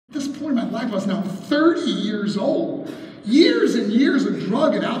point in my life, I was now 30 years old. Years and years of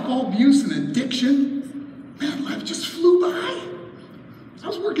drug and alcohol abuse and addiction. Man, life just flew by. I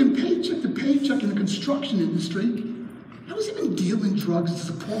was working paycheck to paycheck in the construction industry. I was even dealing drugs to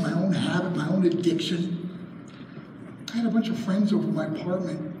support my own habit, my own addiction. I had a bunch of friends over at my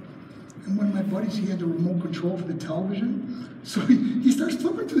apartment, and one of my buddies, he had the remote control for the television. So he starts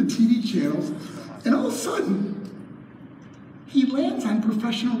flipping through the TV channels, and all of a sudden, he lands on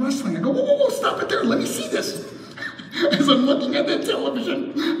professional wrestling. I go, whoa, whoa, whoa, stop it there, let me see this. As I'm looking at that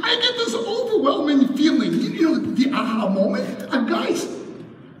television, I get this overwhelming feeling, you know, the aha moment. Guys,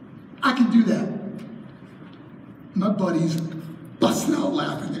 I can do that. My buddies busting out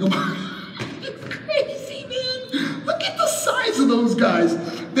laughing. They go, you're crazy, man. Look at the size of those guys.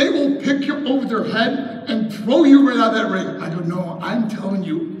 They will pick you over their head and throw you right out of that ring. I go, no, I'm telling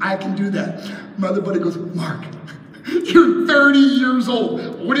you, I can do that. My other buddy goes, Mark, you're 30 years old.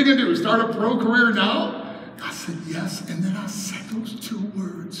 What are you going to do, start a pro career now? I said, yes, and then I said those two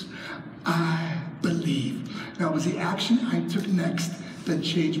words, I believe. Now, it was the action I took next that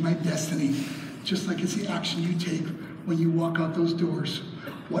changed my destiny, just like it's the action you take when you walk out those doors.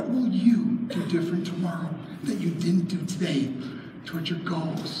 What will you do different tomorrow that you didn't do today towards your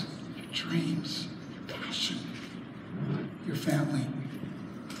goals, your dreams, your passion, your family?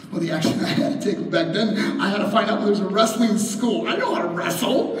 Well, the action I had to take back then, I had to find out there was a wrestling school. I know how to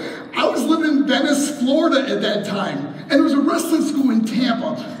wrestle. I was living in Venice, Florida at that time, and there was a wrestling school in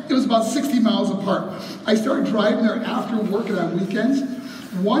Tampa. It was about 60 miles apart. I started driving there after work and on weekends.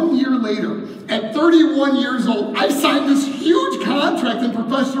 1 year later, at 31 years old, I signed this huge contract in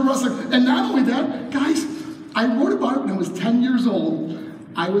professional wrestling. And not only that, guys, I wrote about it when I was 10 years old.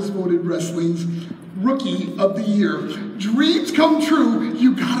 I was voted wrestling's Rookie of the Year. Dreams come true.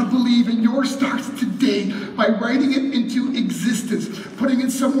 You gotta believe, and yours starts today by writing it into existence, putting it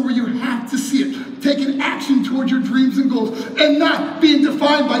somewhere where you have to see it, taking action towards your dreams and goals, and not being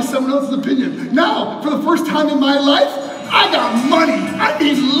defined by someone else's opinion. Now, for the first time in my life, I got money. I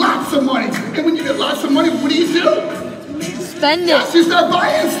need lots of money. And when you get lots of money, what do? Spend it. Yes, you start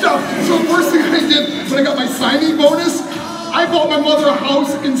buying stuff. So the first thing I did when I got my signing bonus, I bought my mother a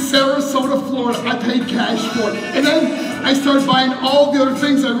house in Sarasota, Florida. I paid cash for it. And then I started buying all the other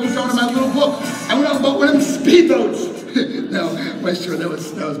things I wrote down in my little book. I went out and bought one of them speedboats. Now, my sure that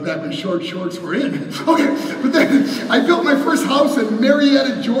was back when short shorts were in. Okay, but then I built my first house in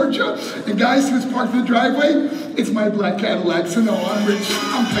Marietta, Georgia. And guys, who's parked in the driveway? It's my black Cadillac. So no, I'm rich,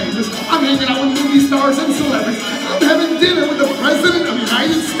 I'm famous. I'm hanging out with movie stars and celebrities. I'm having dinner with the President of the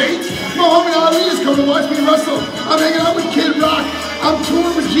United States. Muhammad Ali is coming to watch me wrestle. I'm hanging out with Kid Rock. I'm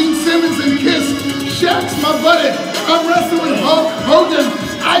touring with Gene Simmons and Kiss. Shaq's my buddy. I'm wrestling with Hulk Hogan.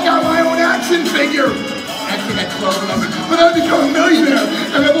 I got my own action figure. Actually, I got 12 of them. But I've become a millionaire.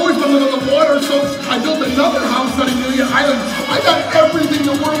 And I've always been living on the water, so I built another house on Amelia Island. I got everything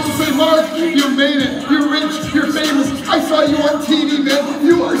the world will say, Mark, you made it. You're rich. You're famous. I saw you on TV, man.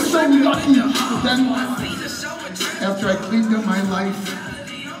 You are so lucky. But then, after I cleaned up my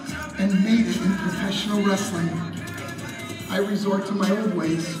life and made it in professional wrestling, I resort to my old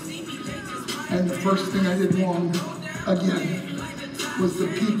ways. And the first thing I did wrong, again, was the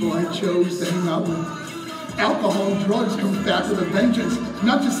people I chose to hang out with. Alcohol and drugs comes back with a vengeance.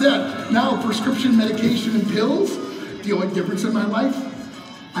 Not just that, now prescription medication and pills, the only difference in my life,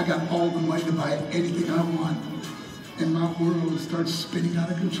 I got all the money to buy anything I want. And my world starts spinning out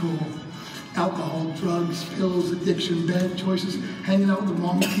of control. Alcohol, drugs, pills, addiction, bad choices, hanging out with the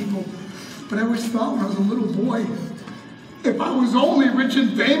wrong people. But I always thought when I was a little boy, if I was only rich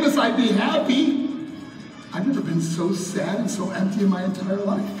and famous, I'd be happy. I've never been so sad and so empty in my entire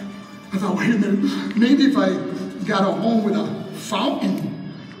life. I thought, wait a minute, maybe if I got a home with a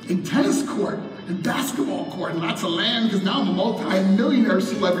fountain and tennis court and basketball court and lots of land, because now I'm a multi-millionaire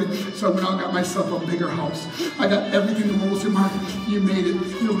celebrity, so I went out and got myself a bigger house. I got everything the world said, Mark, you made it,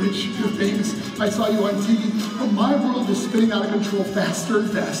 you're rich, you're famous, I saw you on TV. But my world is spinning out of control faster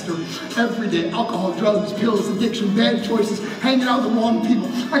and faster. Every day, alcohol, drugs, pills, addiction, bad choices, hanging out with the wrong people.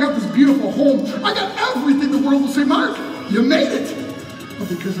 I got this beautiful home. I got everything the world will say, Mark, you made it. But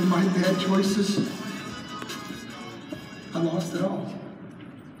because of my bad choices, I lost it all.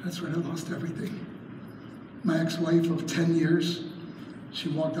 That's right, I lost everything. My ex-wife of 10 years, she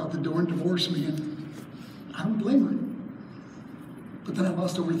walked out the door and divorced me, and I don't blame her. But then I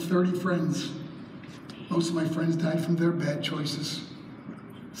lost over 30 friends. Most of my friends died from their bad choices.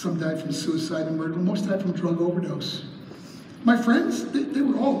 Some died from suicide and murder. Most died from drug overdose. My friends, they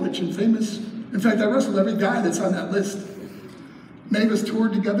were all rich and famous. In fact, I wrestled every guy that's on that list. Many of us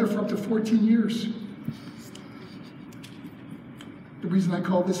toured together for up to 14 years. But reason I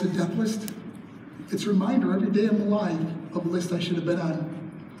call this a death list, it's a reminder every day I'm alive of a list I should have been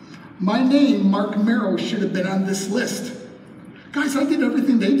on. My name, Mark MERO, should have been on this list. Guys, I did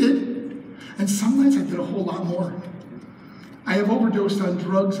everything they did, and some nights I did a whole lot more. I have overdosed on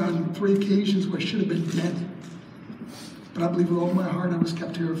drugs on 3 occasions where I should have been dead. But I believe with all my heart I was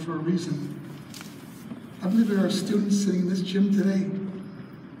kept here for a reason. I believe there are students sitting in this gym today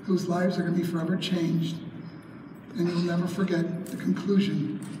whose lives are going to be forever changed, and you'll never forget the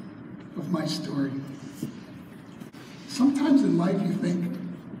conclusion of my story. Sometimes in life you think,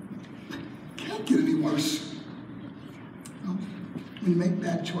 can't get any worse. Well, when you make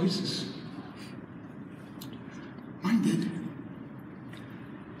bad choices. Mine did.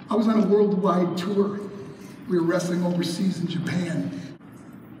 I was on a worldwide tour. We were wrestling overseas in Japan.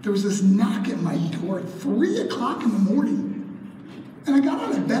 There was this knock at my door at 3 o'clock in the morning. And I got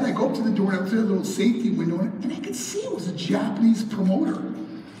out of bed, I go up to the door, and I looked at a little safety window, and I could see it was a Japanese promoter.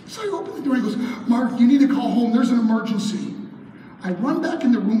 So I opened the door, and he goes, Mark, you need to call home, there's an emergency. I run back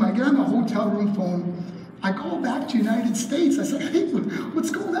in the room, I get on the hotel room phone, I call back to United States. I said, hey,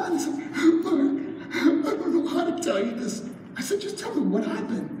 what's going on? He said, Mark, I don't know how to tell you this. I said, just tell me what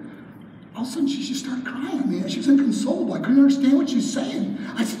happened. All of a sudden, she just started crying on me. She was inconsolable. I couldn't understand what she was saying.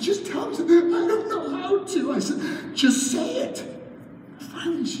 I said, just tell me. She said, I don't know how to. I said, just say it.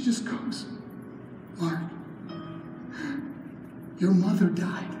 Finally, she just goes, Mark, your mother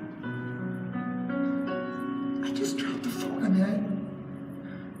died. I just dropped the phone. I mean,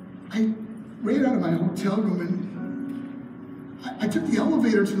 I ran out of my hotel room and I took the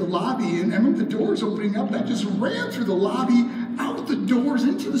elevator to the lobby, and I remember the doors opening up, and I just ran through the lobby, out the doors,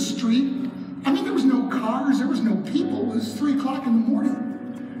 into the street. I mean, there was no cars, there was no people. It was 3 o'clock in the morning.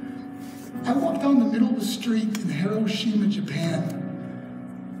 I walked down the middle of the street in Hiroshima, Japan,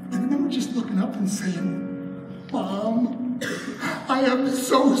 and I remember just looking up and saying, Mom, I am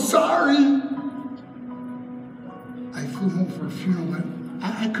so sorry. I flew home for a funeral, but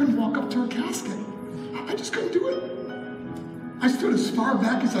I couldn't walk up to her casket. I just couldn't do it. I stood as far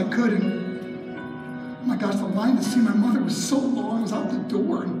back as I could, and oh my gosh, the line to see my mother was so long. I was out the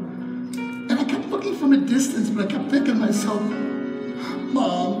door, and I kept looking from a distance, but I kept thinking to myself,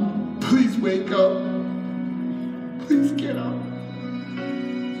 Mom, please wake up. Please get up.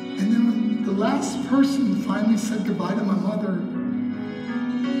 And then when the last person finally said goodbye to my mother,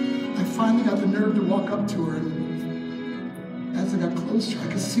 I finally got the nerve to walk up to her, and as I got closer, I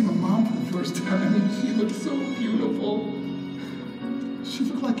could see my mom for the first time. I mean, she looked so beautiful. She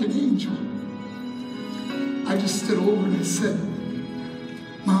looked like an angel. I just stood over and I said,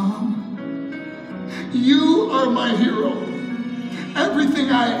 Mom, you are my hero. Everything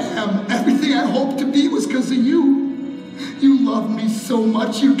I am, everything I hope to be was because of you. You loved me so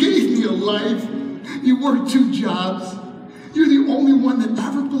much. You gave me a life. You worked 2 jobs. You're the only one that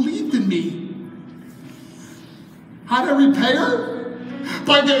ever believed in me. How to repay her?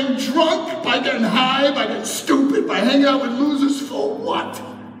 By getting drunk, by getting high, by getting stupid, by hanging out with losers. For what?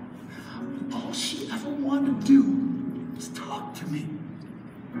 All she ever wanted to do was talk to me.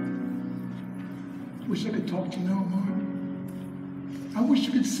 I wish I could talk to you now, Mom. I wish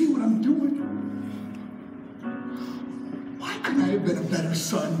you could see what I'm doing. Why couldn't I have been a better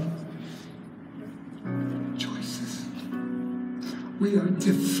son? Choices. We are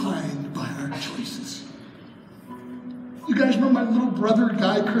defined by our choices. You guys remember my little brother,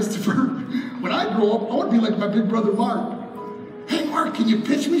 Guy Christopher? When I grow up, I want to be like my big brother, Mark. Hey, Mark, can you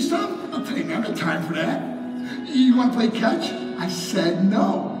pitch me some? I'll tell you, man, I got time for that. You want to play catch? I said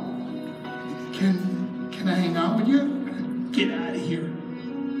no. Can I hang out with you? Get out of here.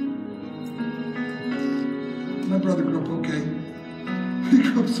 My brother grew up okay. He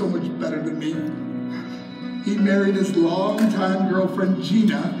grew up so much better than me. He married his longtime girlfriend,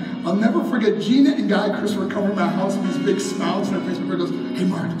 Gina. I'll never forget, Gina and Guy Christopher come to my house with these big smiles on their face. My brother goes, hey,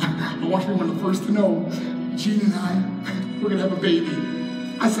 Mark, I want you to be one of the first to know. Gina and I, we're going to have a baby.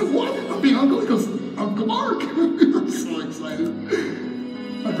 I said, what? I'm being uncle? He goes, Uncle Mark. I'm so excited.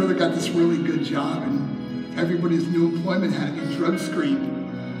 My brother got this really good job, and everybody's new employment had to be drug screened.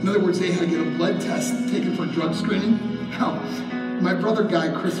 In other words, they had to get a blood test taken for drug screening. Now, my brother Guy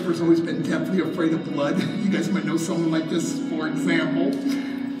Christopher's always been deathly afraid of blood. You guys might know someone like this, for example.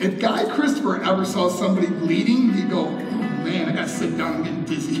 If Guy Christopher ever saw somebody bleeding, he'd go, oh man, I gotta sit down, I'm getting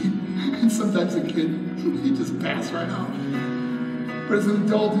dizzy. And sometimes a kid, he'd just pass right out. But as an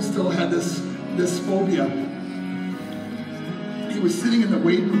adult, he still had this phobia. He was sitting in the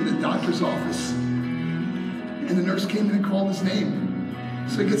waiting room in the doctor's office, and the nurse came in and called his name.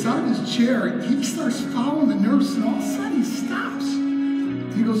 So he gets out of his chair, he starts following the nurse, and all of a sudden he stops.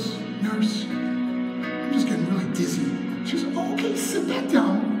 And he goes, Nurse, I'm just getting really dizzy. She goes, oh, okay, sit sat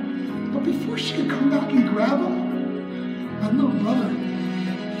down, but before she could come back and grab him, my little brother,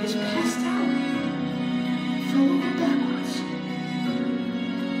 he was passed out, fell over backwards.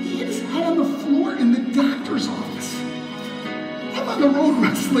 He hit his head on the floor in the doctor's office. I'm on the road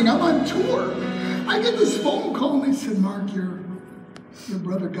wrestling, I'm on tour. I get this phone call and they said, Mark, your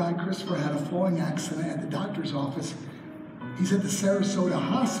brother Guy Christopher had a falling accident at the doctor's office. He's at the Sarasota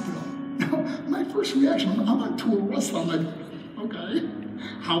hospital. Now, my first reaction, I'm on tour wrestling. I'm like, okay,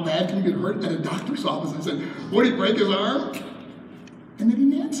 how bad can you get hurt at a doctor's office? I said, what, did he break his arm? And they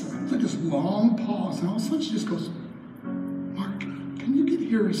didn't answer. It's like this long pause, and all of a sudden she just goes, Mark, can you get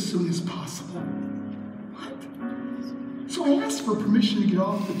here as soon as possible? What? So I asked for permission to get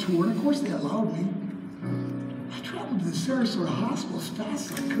off the tour, and of course they allowed me. I traveled to the Sarasota hospital as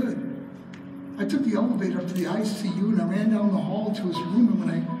fast as I could. I took the elevator up to the ICU and I ran down the hall to his room, and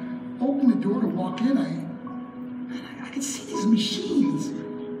when I opened the door to walk in, I could see these machines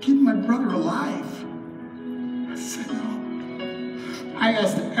keeping my brother alive. I said no. I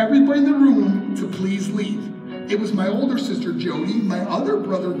asked everybody in the room to please leave. It was my older sister Jody, my other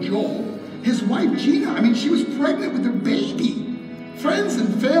brother Joel, his wife Gina. I mean, she was pregnant with her baby. Friends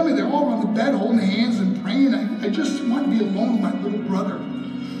and family, they're all around the bed holding hands and praying. I just wanted to be alone with my little brother.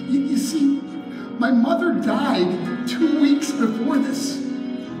 You see, my mother died 2 weeks before this.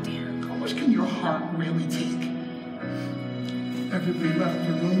 How much can your heart really take? Everybody left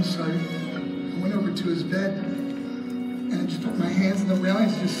the room, so I went over to his bed and I just put my hands in the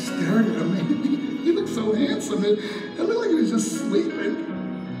railings and just stared at him. He looked so handsome. It looked like he was just sleeping.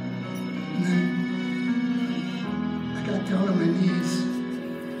 And then I got down on my knees.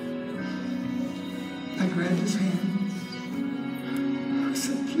 I grabbed his hand. I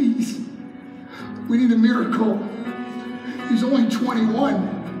said, please, we need a miracle. He's only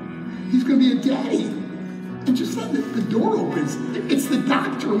 21. He's going to be a daddy. And just then the door opens. It's the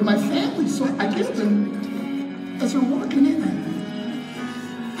doctor and my family. So I get them as they're walking in.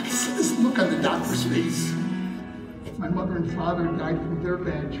 I can see this look on the doctor's face. My mother and father died from their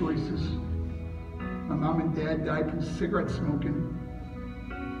bad choices. My mom and dad died from cigarette smoking.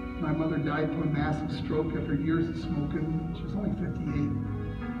 My mother died from a massive stroke after years of smoking. She was only 58.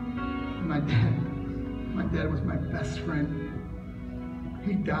 And my dad was my best friend.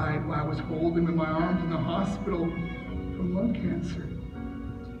 He died while I was holding him in my arms in the hospital from lung cancer.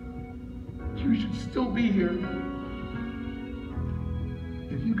 You should still be here.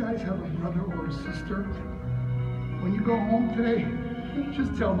 If you guys have a brother or a sister, when you go home today,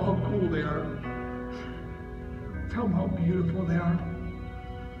 just tell them how cool they are. Tell them how beautiful they are.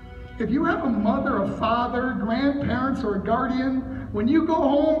 If you have a mother, a father, grandparents, or a guardian, when you go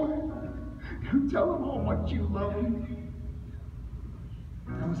home, you tell them how much you love them.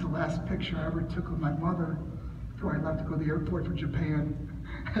 That was the last picture I ever took with my mother before I left to go to the airport for Japan.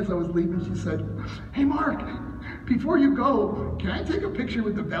 As I was leaving, she said, hey Mark, before you go, can I take a picture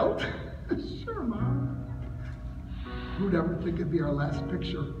with the belt? Sure, Mom. Who'd ever think it'd be our last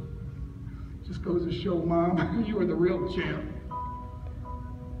picture? Just goes to show, Mom, you are the real champ.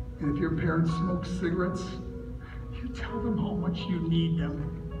 And if your parents smoke cigarettes, you tell them how much you need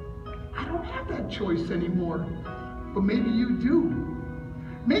them. I don't have that choice anymore, but maybe you do.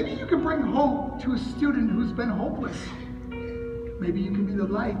 Maybe you can bring hope to a student who's been hopeless. Maybe you can be the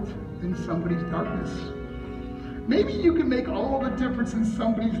light in somebody's darkness. Maybe you can make all the difference in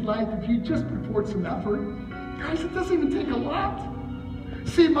somebody's life if you just put forth some effort. Guys, it doesn't even take a lot.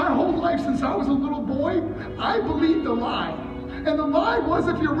 See, my whole life since I was a little boy, I believed a lie. And the lie was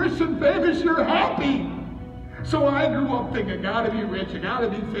if you're rich and famous, you're happy. So I grew up thinking, I gotta be rich, I gotta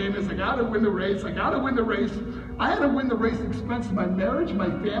be famous, I gotta win the race, I gotta win the race. I had to win the race at the expense of my marriage, my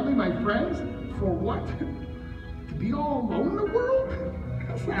family, my friends. For what? To be all alone in the world?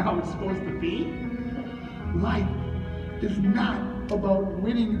 That's not how it's supposed to be. Life is not about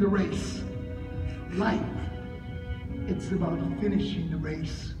winning the race. Life, it's about finishing the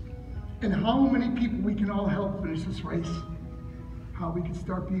race. And how many people we can all help finish this race. How we can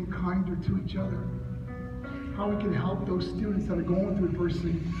start being kinder to each other. How we can help those students that are going through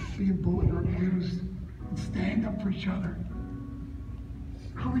adversity, being bullied or abused, and stand up for each other.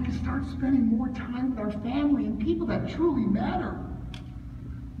 How we can start spending more time with our family and people that truly matter.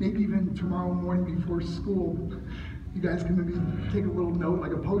 Maybe even tomorrow morning before school, you guys can maybe take a little note,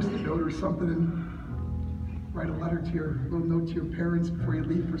 like a Post-it note or something, and write a letter to your little note to your parents before you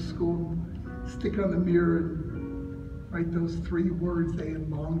leave for school. Stick it on the mirror and write those 3 words they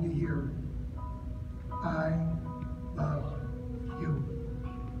long to hear. I love you.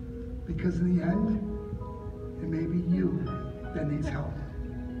 Because in the end, it may be you that needs help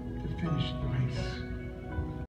to finish the race.